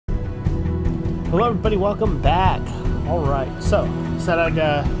Hello everybody, welcome back. Alright, so said I'd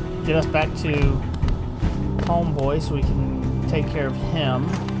get us back to Homeboy so we can take care of him.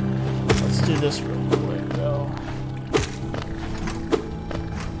 Let's do this real quick though.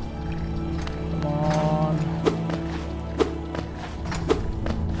 Come on.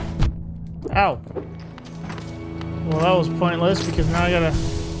 Ow. Well, that was pointless because now I gotta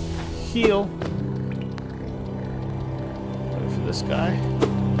heal. Wait for this guy.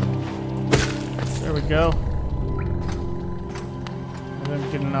 There we go. I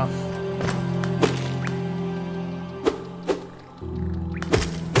didn't get enough.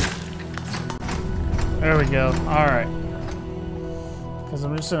 There we go. Alright. Because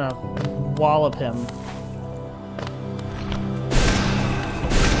I'm just gonna wallop him.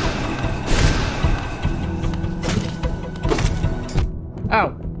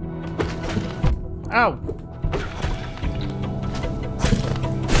 Ow! Ow!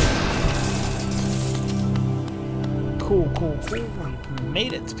 Cool. We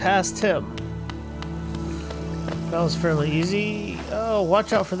made it past him. That was fairly easy. Oh,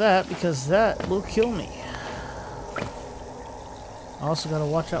 watch out for that because that will kill me. I also gotta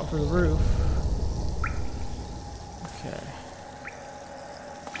watch out for the roof. Okay.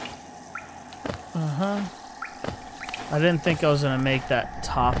 I didn't think I was gonna make that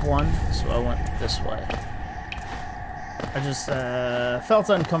top one, so I went this way. I just felt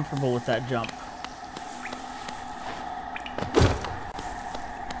uncomfortable with that jump.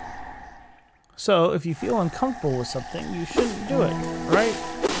 So, if you feel uncomfortable with something, you shouldn't do it, right?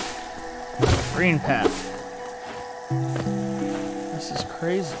 Green path. This is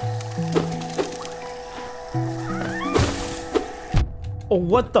crazy. Oh,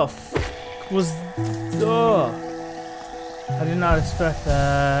 what the f was... Ugh. I did not expect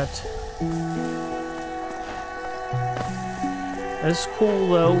that. It's cool,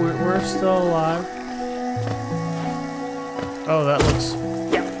 though. We're still alive. Oh, that looks...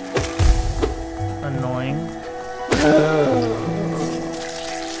 annoying.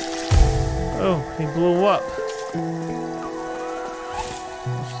 Oh, he blew up.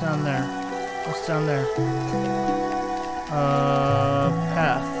 What's down there? What's down there?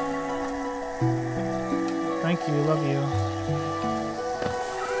 Path. Thank you, love you.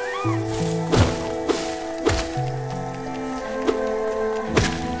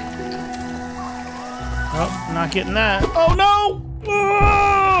 Oh, not getting that. Oh no!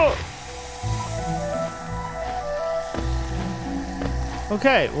 Oh!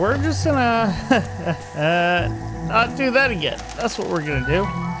 Okay, we're just gonna not do that again. That's what we're gonna do.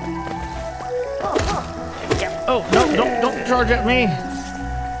 Oh no! Don't charge at me.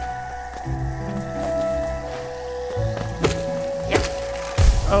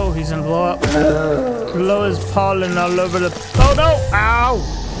 Oh, he's gonna blow up. Blow his pollen all over the. Oh no! Ow!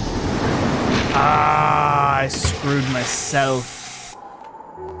 Ah, I screwed myself.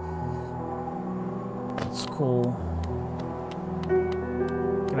 It's cool.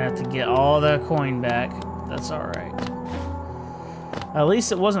 Gonna have to get all that coin back. That's alright. At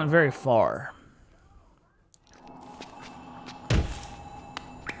least it wasn't very far.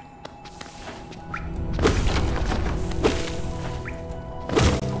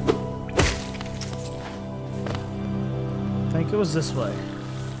 I think it was this way.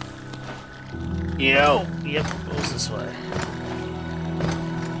 Yep, it was this way.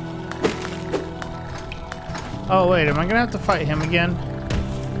 Oh wait, am I gonna have to fight him again?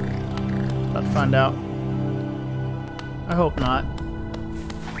 About to find out. I hope not.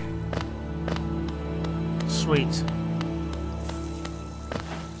 Sweet.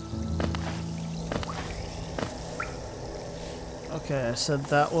 Okay, I said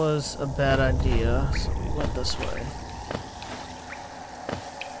that was a bad idea, so we went this way.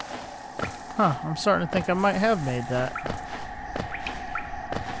 Huh, I'm starting to think I might have made that.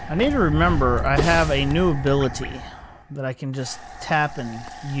 I need to remember I have a new ability that I can just tap and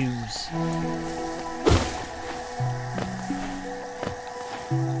use.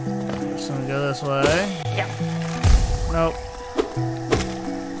 Just gonna go this way. Yeah. Nope.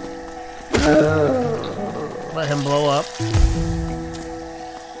 Let him blow up.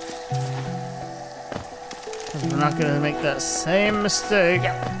 Because we're not gonna make that same mistake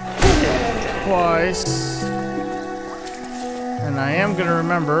twice. And I am gonna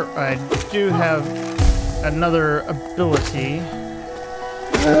remember I do have another ability.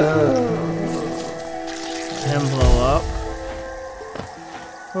 Him blow up.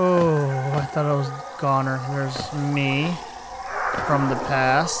 Oh, I thought I was goner. There's me from the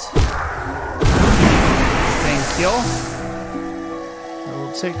past. Thank you. I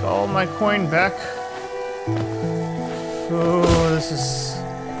will take all my coin back. Oh, this is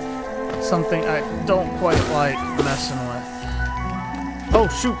something I don't quite like messing with. Oh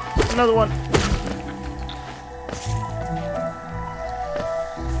shoot, another one.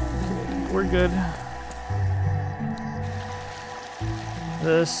 Okay, we're good.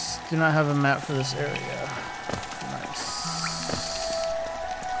 Do not have a map for this area. Nice.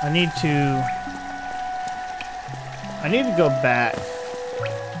 I need to go back.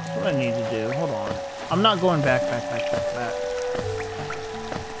 What do I need to do? Hold on. I'm not going back.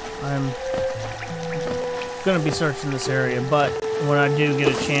 I'm gonna be searching this area, but when I do get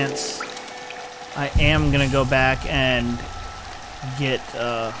a chance, I am gonna go back and get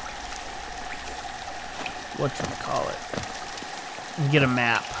whatchamacallit, get a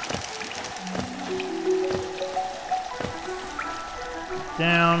map.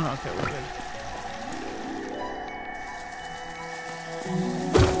 Down. Okay, we're good.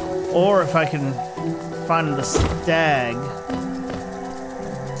 Or if I can find the stag,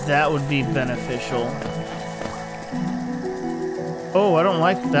 that would be beneficial. Oh, I don't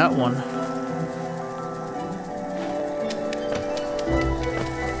like that one.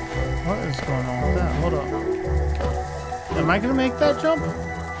 What is going on with that? Hold up. Am I gonna make that jump?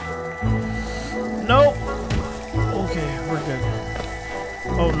 Nope. Okay, we're good.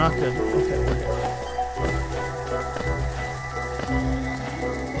 Oh, not good. Okay, we're good.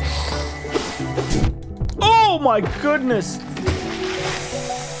 Oh my goodness!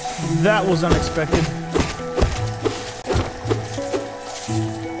 That was unexpected.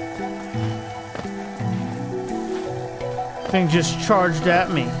 Thing just charged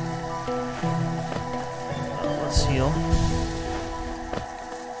at me. Let's heal.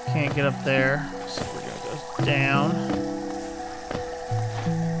 Can't get up there, so we're gonna go down.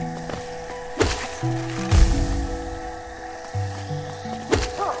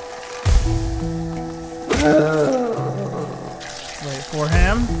 Wait for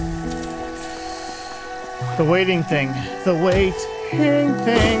him. The waiting thing. The waiting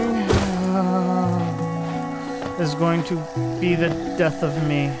thing is going to be the death of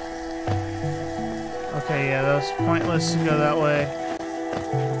me. Okay, yeah, that was pointless to go that way.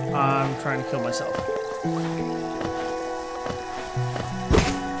 I'm trying to kill myself.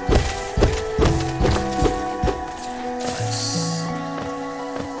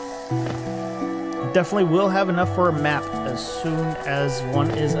 Definitely will have enough for a map as soon as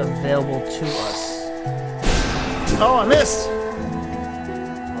one is available to us. Oh, I missed!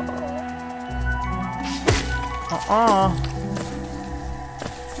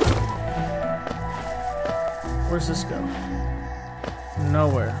 Where's this go?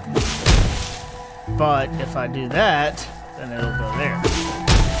 Nowhere. But if I do that, then it'll go there.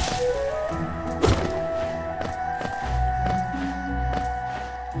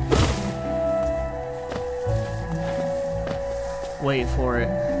 Wait for it.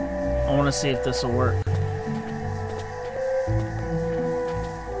 I want to see if this will work.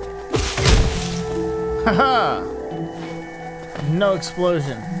 Haha! No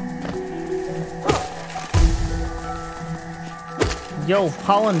explosion. Yo,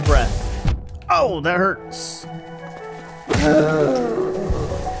 pollen breath. Oh, that hurts.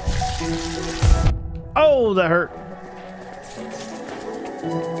 Oh, that hurt.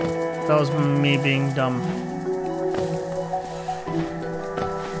 That was me being dumb.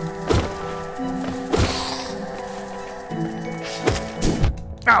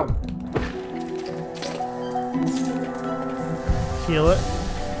 Ow! Heal it.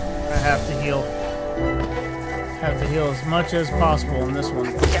 I have to heal. Have to heal as much as possible in this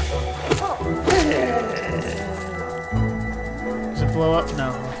one. Does it blow up?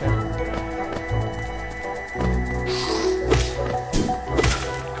 No. Okay.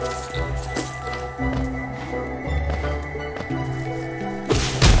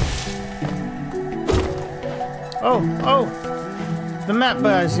 Oh! The map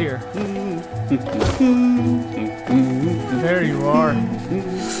guy's here. There you are.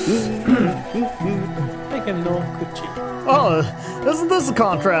 Oh, isn't this a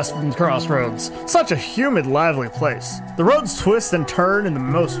contrast from Crossroads? Such a humid, lively place. The roads twist and turn in the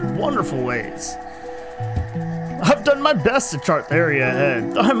most wonderful ways. I've done my best to chart the area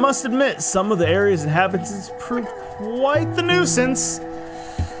ahead. I must admit, some of the area's inhabitants proved quite the nuisance.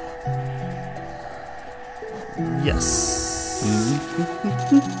 Yes.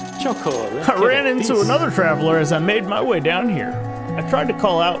 I ran into another traveler as I made my way down here. I tried to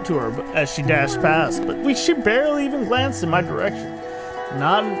call out to her as she dashed past, but she barely even glanced in my direction.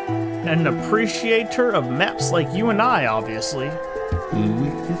 Not an appreciator of maps like you and I, obviously. I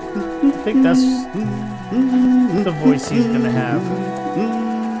think that's the voice he's gonna have.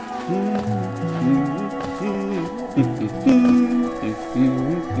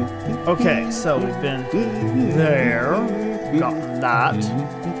 Okay, so we've been there, gotten that.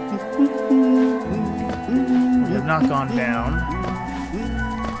 We have not gone down.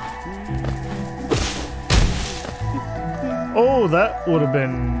 Oh, that would have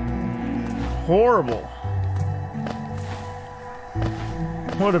been horrible.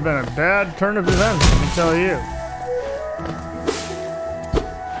 Would have been a bad turn of events, let me tell you.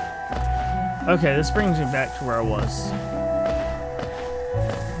 Okay, this brings me back to where I was.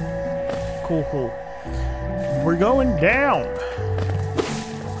 Cool, cool. We're going down.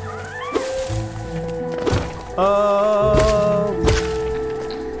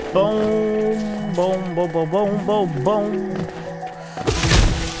 Boom, boom, boom, boom, boom, boom, boom.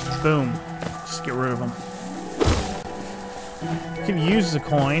 Boom. Just get rid of them. You can use the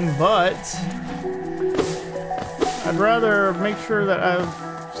coin, but I'd rather make sure that I've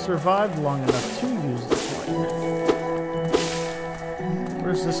survived long enough to use the coin.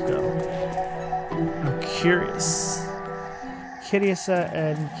 Where's this go? I'm curious. Kiryusa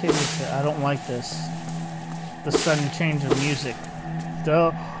and Kiryusa. I don't like this. The sudden change of music.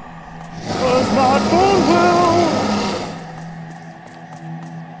 Duh. Was not going well.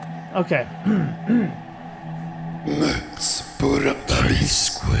 Okay. Let's put up the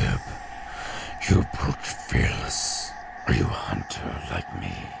squib. You approach fearless. Are you a hunter like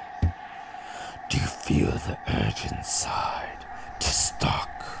me? Do you feel the urge inside to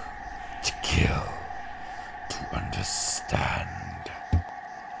stalk, to kill, to understand?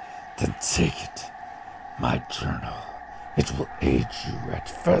 Then take it. My journal. It will aid you. At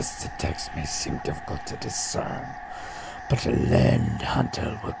first, the text may seem difficult to discern, but a learned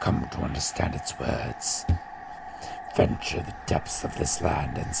hunter will come to understand its words. Venture the depths of this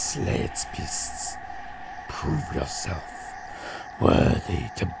land and slay its beasts. Prove yourself worthy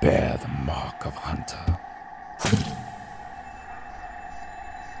to bear the mark of hunter.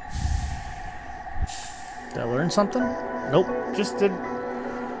 Did I learn something? Nope, just did.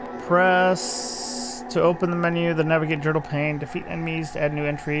 Press to open the menu, the navigate journal pane, defeat enemies, to add new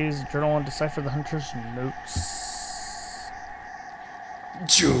entries, journal and decipher the hunter's notes.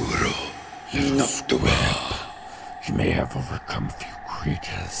 Juro, not the web. You may have overcome few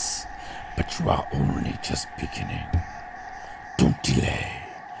creatures, but you are only just beginning. Don't delay.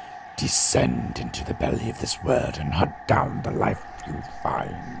 Descend into the belly of this world and hunt down the life you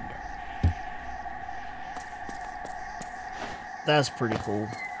find. That's pretty cool.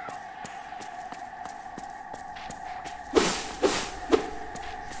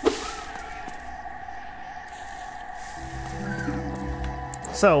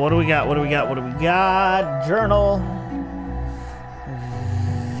 So, what do we got? What do we got? What do we got? Journal.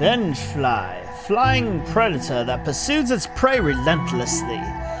 Vengefly. Flying predator that pursues its prey relentlessly.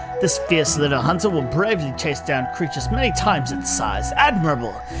 This fierce little hunter will bravely chase down creatures many times its size.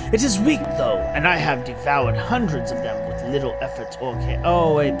 Admirable. It is weak, though, and I have devoured hundreds of them with little effort or care.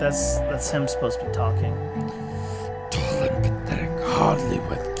 Oh, wait, that's him supposed to be talking. Dull and pathetic, hardly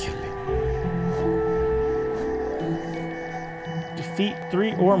worth killing. Defeat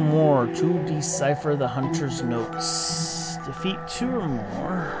 3 or more to decipher the hunter's notes. Defeat 2 or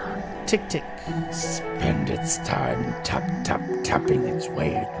more. Tick tick. Spend its time tapping its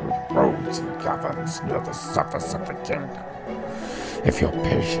way through roads and caverns near the surface of the kingdom. If you're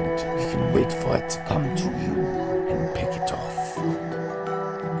patient, you can wait for it to come to you and pick it off.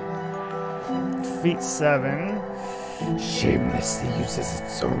 Defeat 7. Shamelessly uses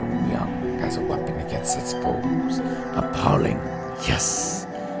its own young as a weapon against its foes. Appalling, yes,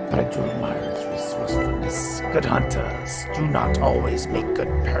 but I do admire its resourcefulness. Good hunters do not always make good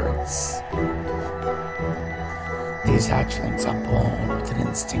parents. These hatchlings are born with an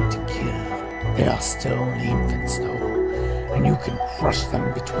instinct to kill. They are still only infants, though, and you can crush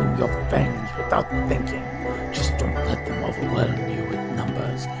them between your fangs without thinking. Just don't let them overwhelm you with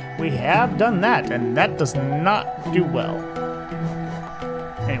numbers. We have done that, and that does not do well.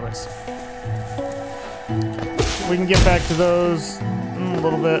 Anyways. We can get back to those in a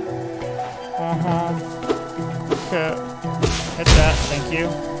little bit. Okay. Hit that, thank you.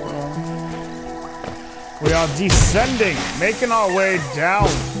 We are descending, making our way down.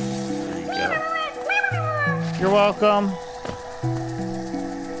 There you go. You're welcome.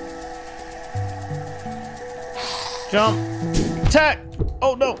 Jump. Attack!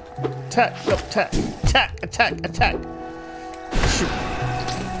 Oh no! Attack, no, attack. Attack, attack, attack. Shoot.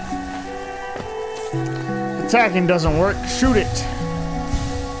 Attacking doesn't work, shoot it.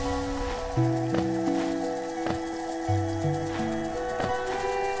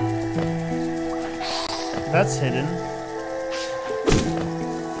 That's hidden.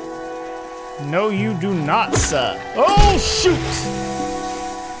 No, you do not, sir. Oh, shoot!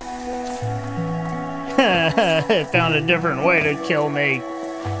 It found a different way to kill me.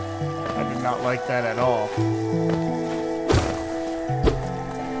 I did not like that at all.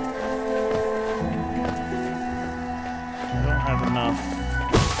 I don't have enough.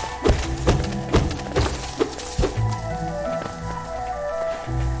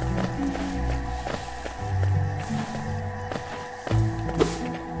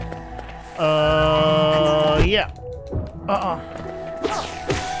 Yeah.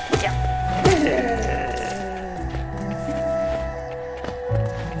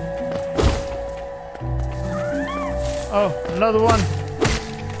 Oh, another one.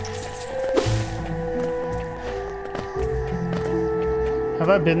 Have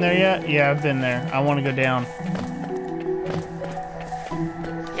I been there yet? Yeah, I've been there. I want to go down.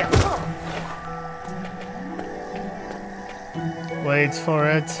 Waits for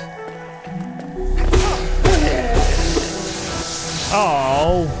it.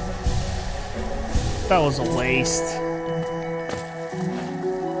 Oh, that was a waste.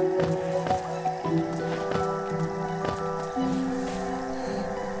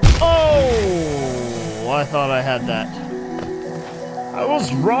 Oh, I thought I had that. I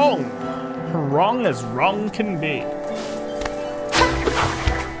was wrong. Wrong as wrong can be.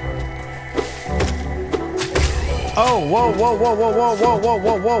 Oh, whoa, whoa, whoa, whoa, whoa, whoa, whoa,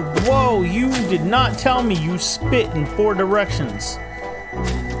 whoa, whoa, whoa. You did not tell me you spit in 4 directions.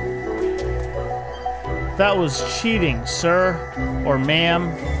 That was cheating, sir. Or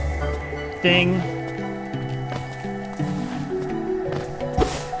ma'am. Thing.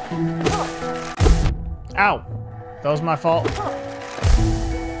 Ow. That was my fault.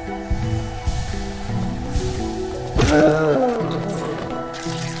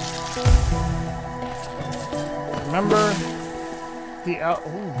 Remember the out.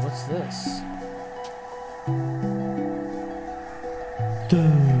 Ooh, what's this?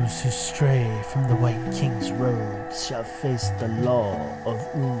 Those who stray from the White King's road shall face the law of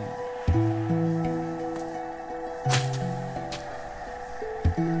Ood.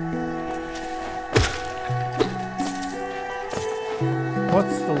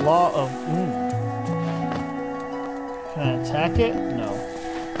 What's the law of Ood? Can I attack it? No.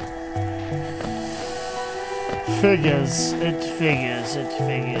 Figures. It figures. It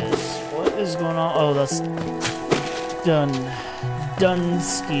figures. What is going on? Oh, that's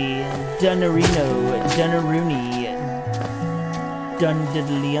Dunsky, Dunarino, Dunaruni,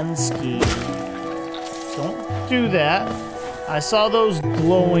 Dundidliansky. Don't do that. I saw those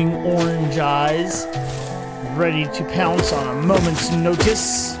glowing orange eyes, ready to pounce on a moment's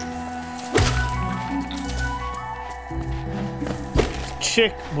notice.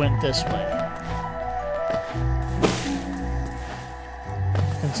 Chick went this way.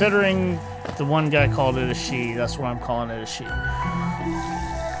 Considering the one guy called it a she, that's why I'm calling it a she. Oh,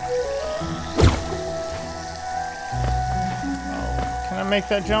 can I make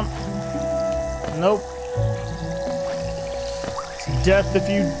that jump? Nope. It's death if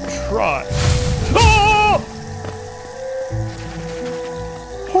you try. Oh!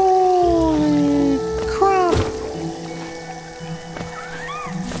 Holy crap!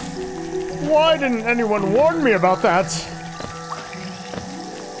 Why didn't anyone warn me about that?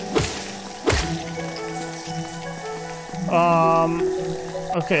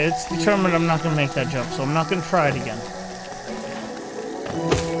 Okay, it's determined I'm not gonna make that jump, so I'm not gonna try it again.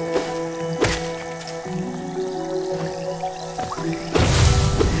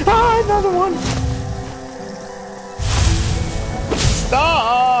 Ah, another one!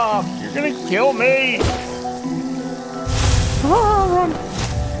 Stop! You're gonna kill me! Ah, run!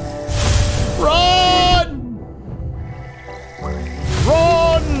 Run!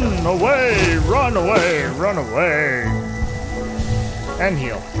 Run away! Run away! Run away! And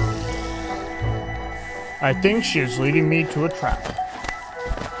heal. I think she is leading me to a trap.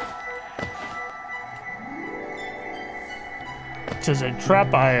 It is a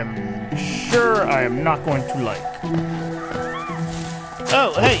trap I am sure I am not going to like.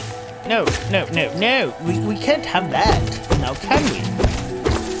 Oh, hey! No, no, no, no! We can't have that. Now, can we?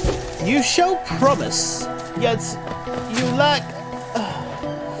 You show promise, yet you lack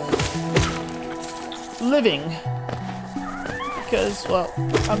living. Because, well,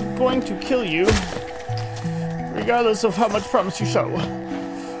 I'm going to kill you, regardless of how much promise you show.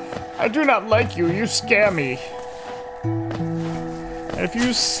 I do not like you. You scare me. And if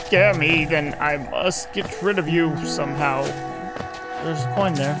you scare me, then I must get rid of you somehow. There's a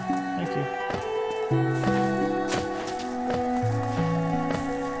coin there.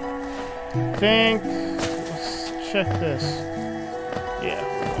 Thank you. Let's check this. Yeah,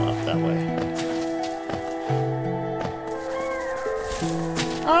 we're going up that way.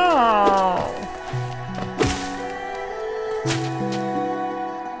 Oh!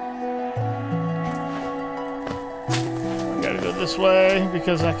 this way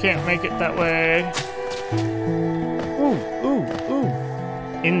because I can't make it that way. Ooh.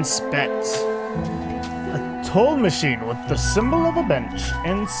 Inspect. A toll machine with the symbol of a bench.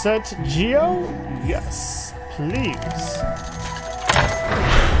 Insert Geo? Yes, please.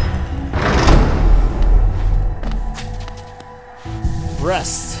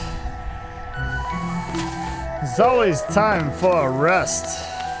 Rest. There's always time for a rest.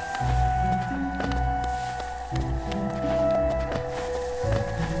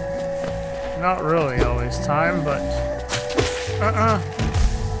 Not really always time, but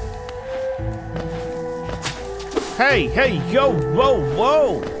Hey, yo,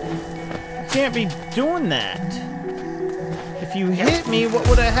 whoa! You can't be doing that. If you hit me, what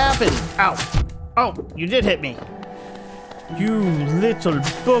would have happened? Ow. Oh, you did hit me. You little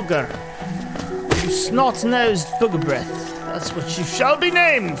booger. You snot-nosed booger breath. That's what you shall be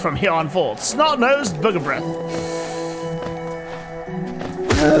named from here on forth. Snot-nosed booger breath.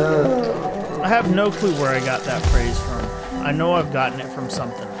 I have no clue where I got that phrase from. I know I've gotten it from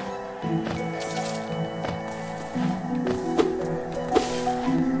something.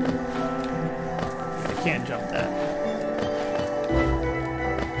 I can't jump that.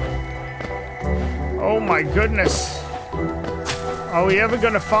 Oh my goodness. Are we ever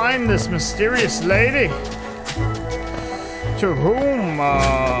gonna find this mysterious lady? To whom,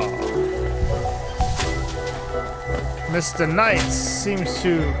 Mr. Knight seems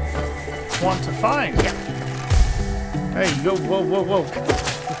to want to find. Hey, yo, whoa.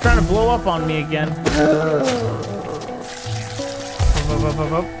 You're trying to blow up on me again.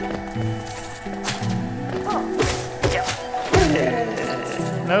 Up.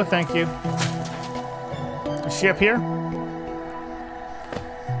 No, thank you. Is she up here?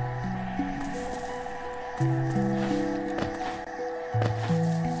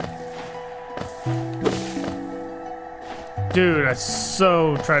 Dude, I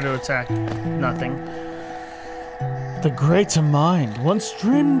so tried to attack. Nothing. The greater mind once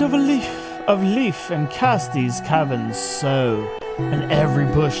dreamed of a leaf, and cast these caverns so. In every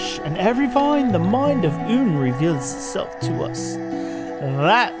bush and every vine, the mind of Un reveals itself to us.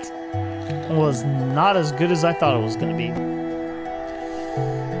 That was not as good as I thought it was going to be.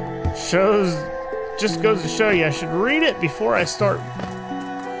 Just goes to show you, I should read it before I start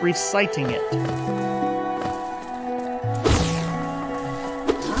reciting it.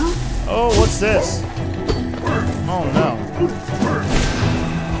 Oh, what's this? Oh no.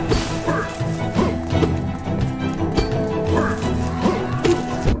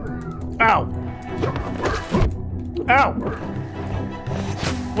 Ow! Ow!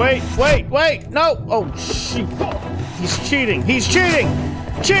 Wait! No! Oh, shoot. He's cheating!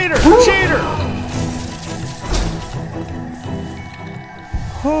 Cheater!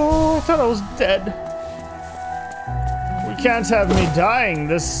 Oh, I thought I was dead. We can't have me dying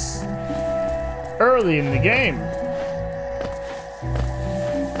this early in the game.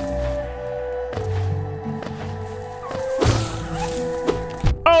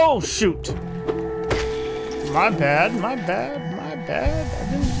 Oh, shoot. My bad.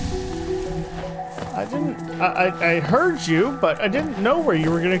 I heard you, but I didn't know where you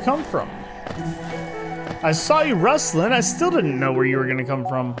were gonna come from. I saw you rustling, I still didn't know where you were gonna come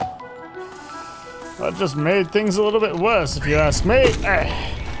from. That just made things a little bit worse, if you ask me.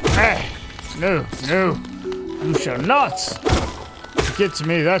 No, you shall not get to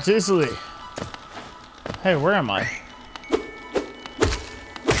me that easily. Hey, where am I?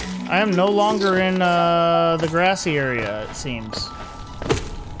 I am no longer in the grassy area, it seems.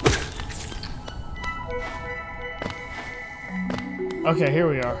 Okay, here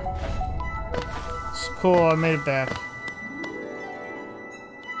we are. It's cool, I made it back.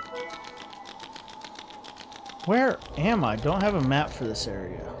 Where am I? Don't have a map for this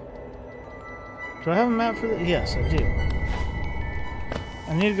area. Do I have a map for this? Yes, I do.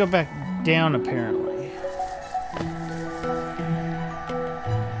 I need to go back down, apparently.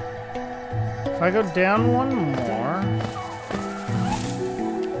 If I go down one more...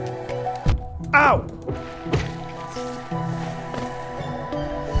 Ow!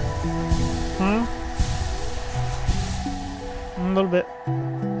 A little bit.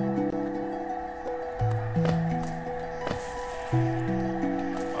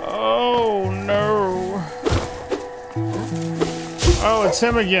 Oh no. Oh, it's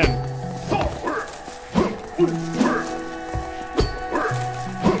him again.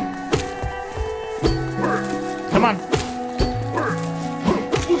 Come on.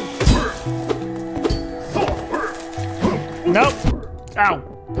 Nope. Ow.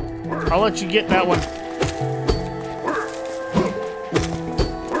 I'll let you get that one.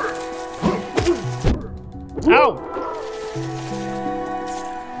 Ow!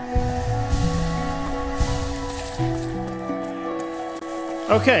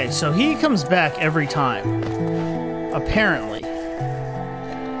 Okay, so he comes back every time. Apparently.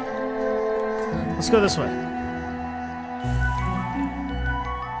 Let's go this way.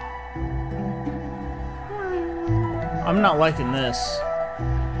 I'm not liking this.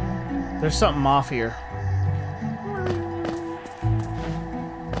 There's something off here.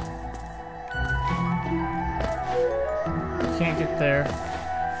 Can't get there.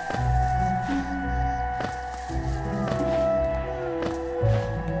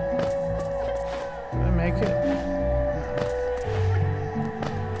 Did I make it?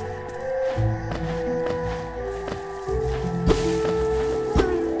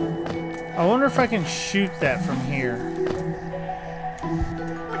 I wonder if I can shoot that from here.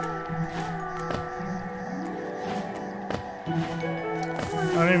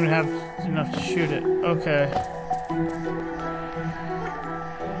 I don't even have enough to shoot it. Okay.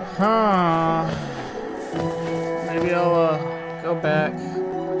 Huh. Maybe I'll go back.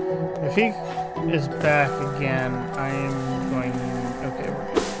 If he is back again, I am going... Okay, we're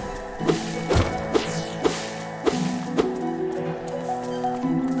good.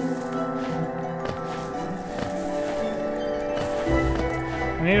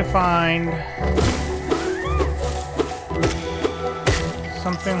 I need to find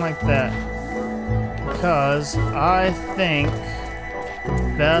something like that, because I think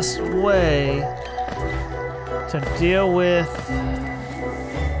the best way to deal with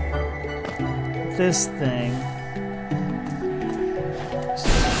this thing is to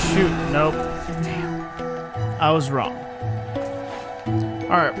shoot. Nope. Damn. I was wrong.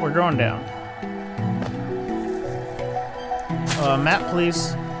 Alright, we're going down. Map,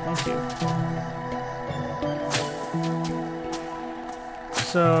 please. Thank you.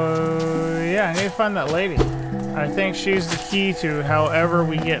 So, yeah, I need to find that lady. I think she's the key to however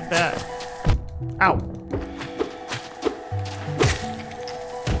we get back. Ow.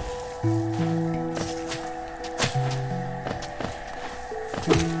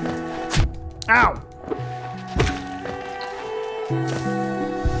 Ow.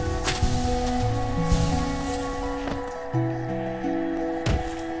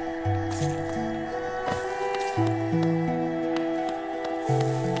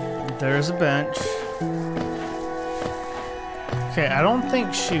 There's a bench. Okay, I don't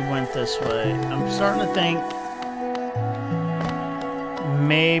think she went this way. I'm starting to think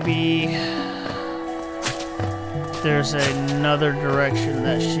maybe there's another direction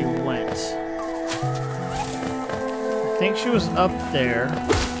that she went. I think she was up there.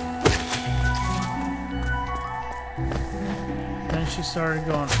 Then she started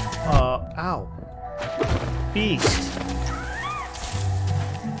going, ow. Beast.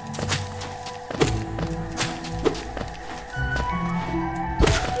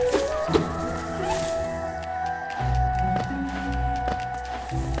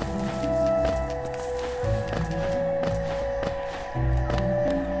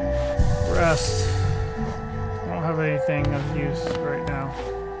 Rest. I don't have anything of use right now.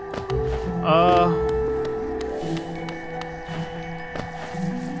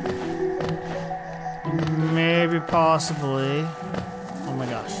 Maybe, possibly. Oh my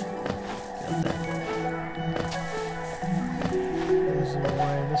gosh. Get up there. Is there a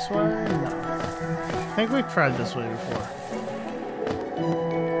way this way? No. I think we've tried this way before.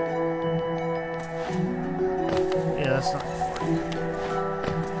 Yeah, that's not gonna work.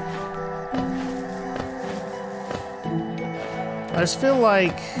 I just feel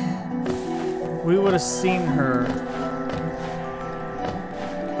like we would have seen her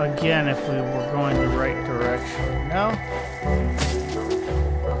again if we were going the right direction. No?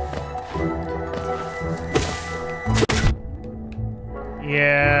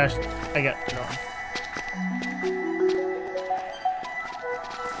 Yeah, I got it wrong.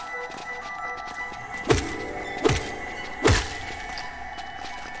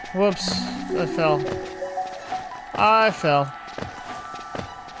 Whoops, I fell. I fell.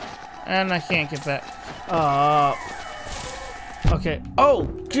 And I can't get back. Okay. Oh,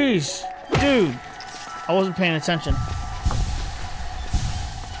 jeez. Dude. I wasn't paying attention.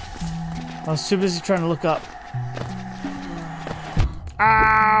 I was too busy trying to look up.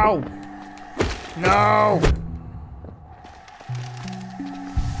 Ow! No!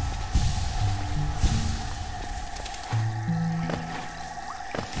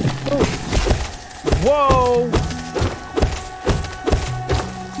 Ooh. Whoa!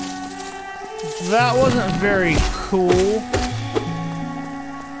 That wasn't very cool.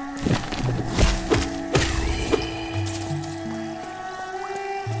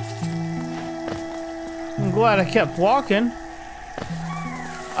 I'm glad I kept walking.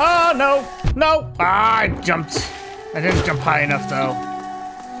 Oh, no. No. Ah, I jumped. I didn't jump high enough, though.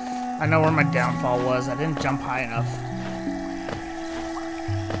 I know where my downfall was. I didn't jump high enough.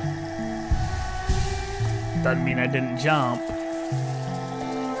 Doesn't mean I didn't jump.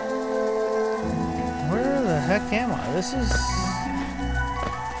 Where the heck am I? This is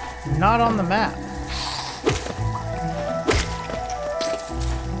not on the map.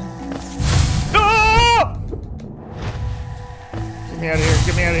 Ah! Get me out of here.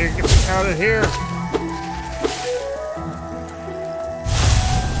 Get me out of here. Get me out of here.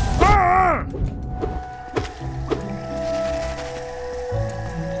 Ah!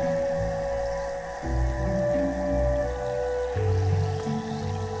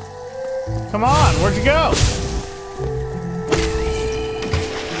 Come on, where'd you go?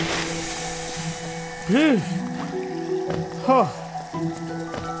 Huh.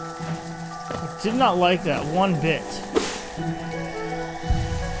 I did not like that one bit.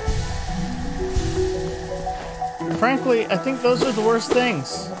 Frankly, I think those are the worst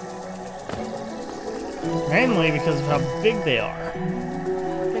things. Mainly because of how big they are. I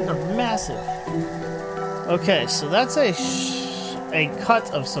think they're massive. Okay, so that's a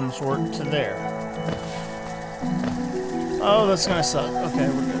cut of some sort to there. Oh, that's gonna suck. Okay,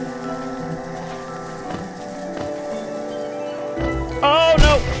 we're good. Oh,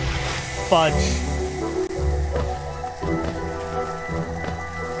 no! Fudge.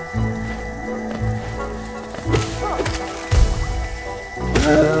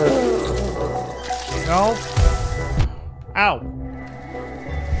 No. Ow.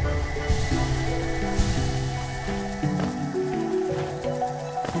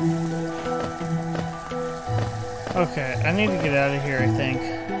 Okay, I need to get out of here, I think.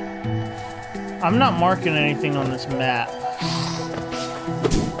 I'm not marking anything on this map.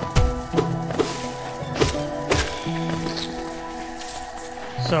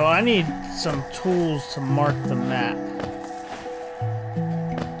 So I need some tools to mark the map.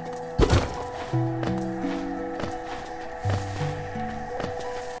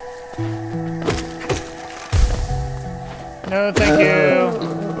 No, thank you.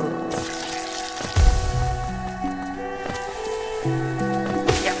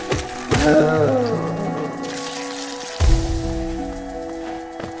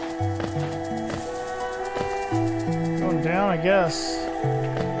 Going down, I guess.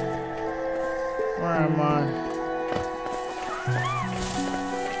 Where am I?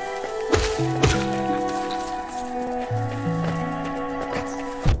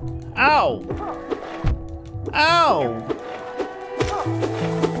 Ow! Ow!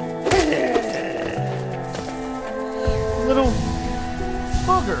 Little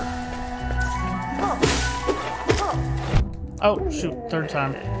bugger. Oh, shoot, third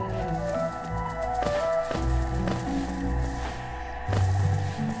time.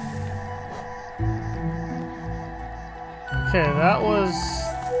 Okay, that was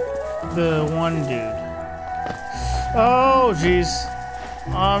the one dude. Oh, jeez.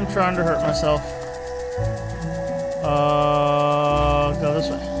 I'm trying to hurt myself. Go this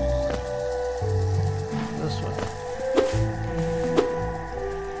way. This way.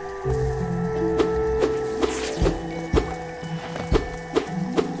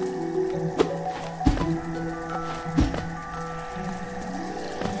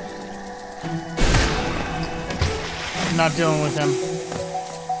 I'm not dealing with him.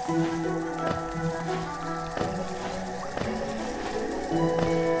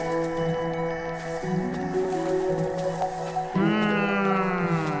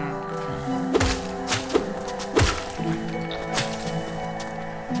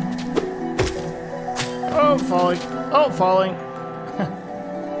 Oh, falling. Oh, falling.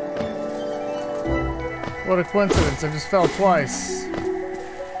 What a coincidence. I just fell twice.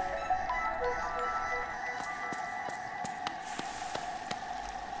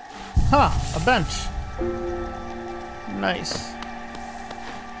 Huh, a bench. Nice.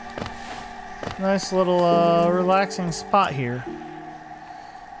 Nice little relaxing spot here.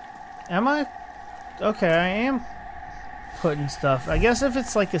 Am I? Okay, I am putting stuff. I guess if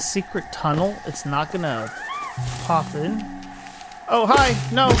it's like a secret tunnel, it's not gonna pop in. Oh, hi!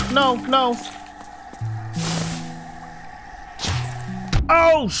 No, no, no!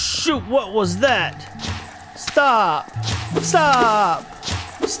 Oh, shoot! What was that? Stop! Stop!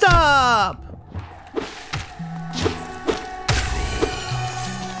 Stop!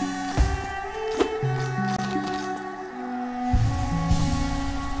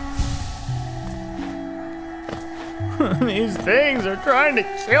 These things are trying to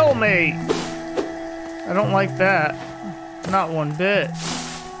kill me. I don't like that. Not one bit.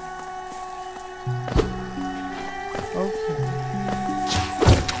 Okay.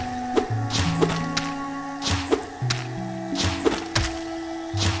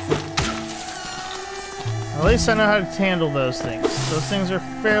 At least I know how to handle those things. Those things are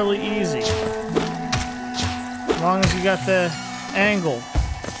fairly easy. As long as you got the angle.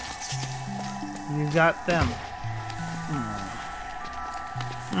 You got them.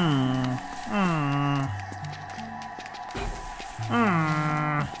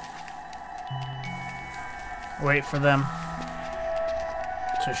 Wait for them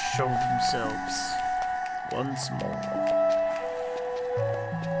to show themselves once more.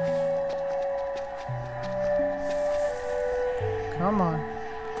 Come on.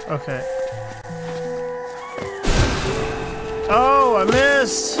 Okay. Oh, I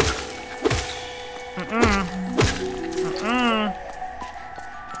missed!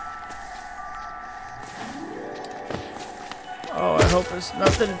 Oh, I hope it's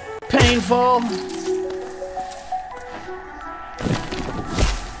nothing painful.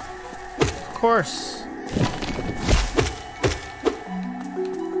 Of course.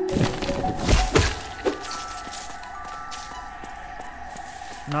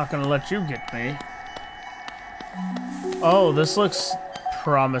 I'm not gonna let you get me. Oh, this looks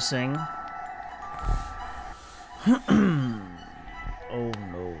promising. Oh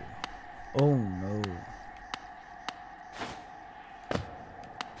no. Oh no.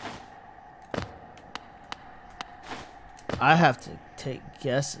 I have to take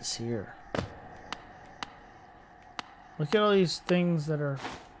guesses here. Look at all these things that are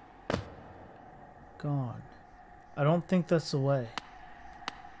gone. I don't think that's the way.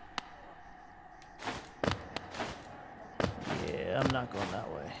 Yeah, I'm not going that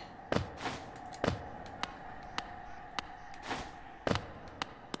way.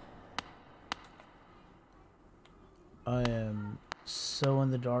 I am so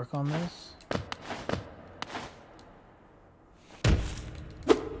in the dark on this.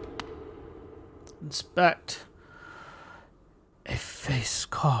 Inspect. A face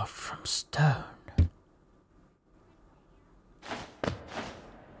carved from stone.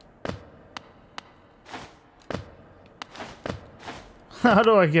 How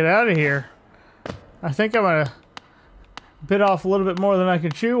do I get out of here? I think I'm gonna bit off a little bit more than I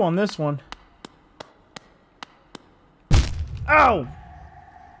could chew on this one. Ow!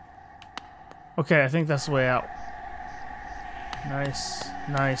 Okay, I think that's the way out. Nice,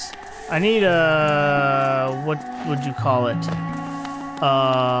 nice. I need a... what would you call it?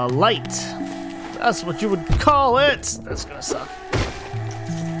 Light. That's what you would call it! That's gonna suck.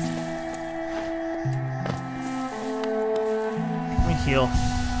 Let me heal.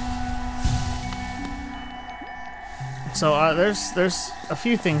 So, there's a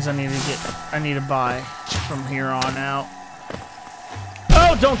few things I need to buy from here on out.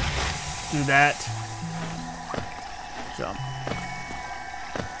 Oh, don't do that. Jump.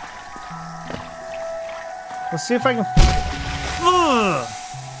 Let's see if I can... Ugh!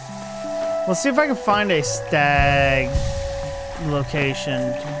 Let's see if I can find a stag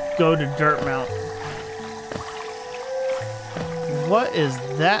location to go to Dirt Mountain. What is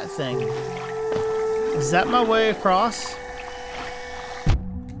that thing? Is that my way across?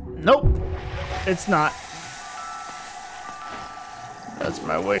 Nope. It's not. That's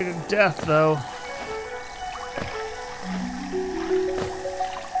my way to death, though.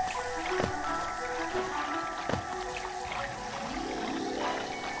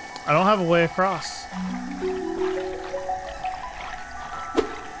 I don't have a way across.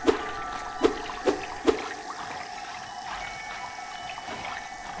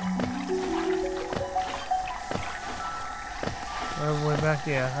 I have a way back?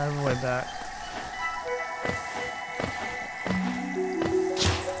 Yeah, I have a way back.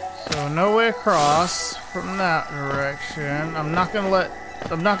 So no way across from that direction. I'm not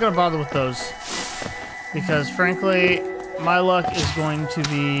gonna bother with those. Because frankly, my luck is going to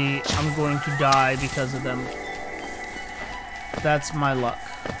be, I'm going to die because of them. That's my luck.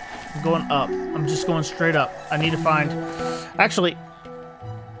 I'm going up. I'm just going straight up. I need to find... Actually,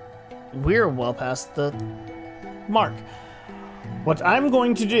 we're well past the mark. What I'm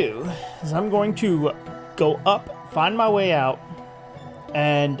going to do is I'm going to go up, find my way out,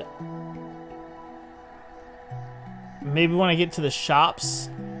 and maybe when I get to the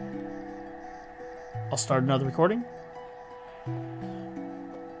shops, I'll start another recording.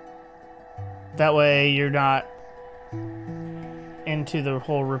 That way you're not into the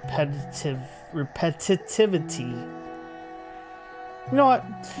whole repetitivity. You know what?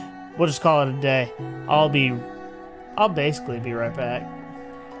 We'll just call it a day. I'll basically be right back.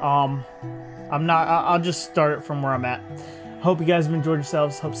 I'll just start it from where I'm at. Hope you guys have enjoyed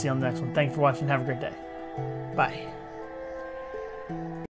yourselves. Hope to see you on the next one. Thank you for watching. Have a great day. Bye.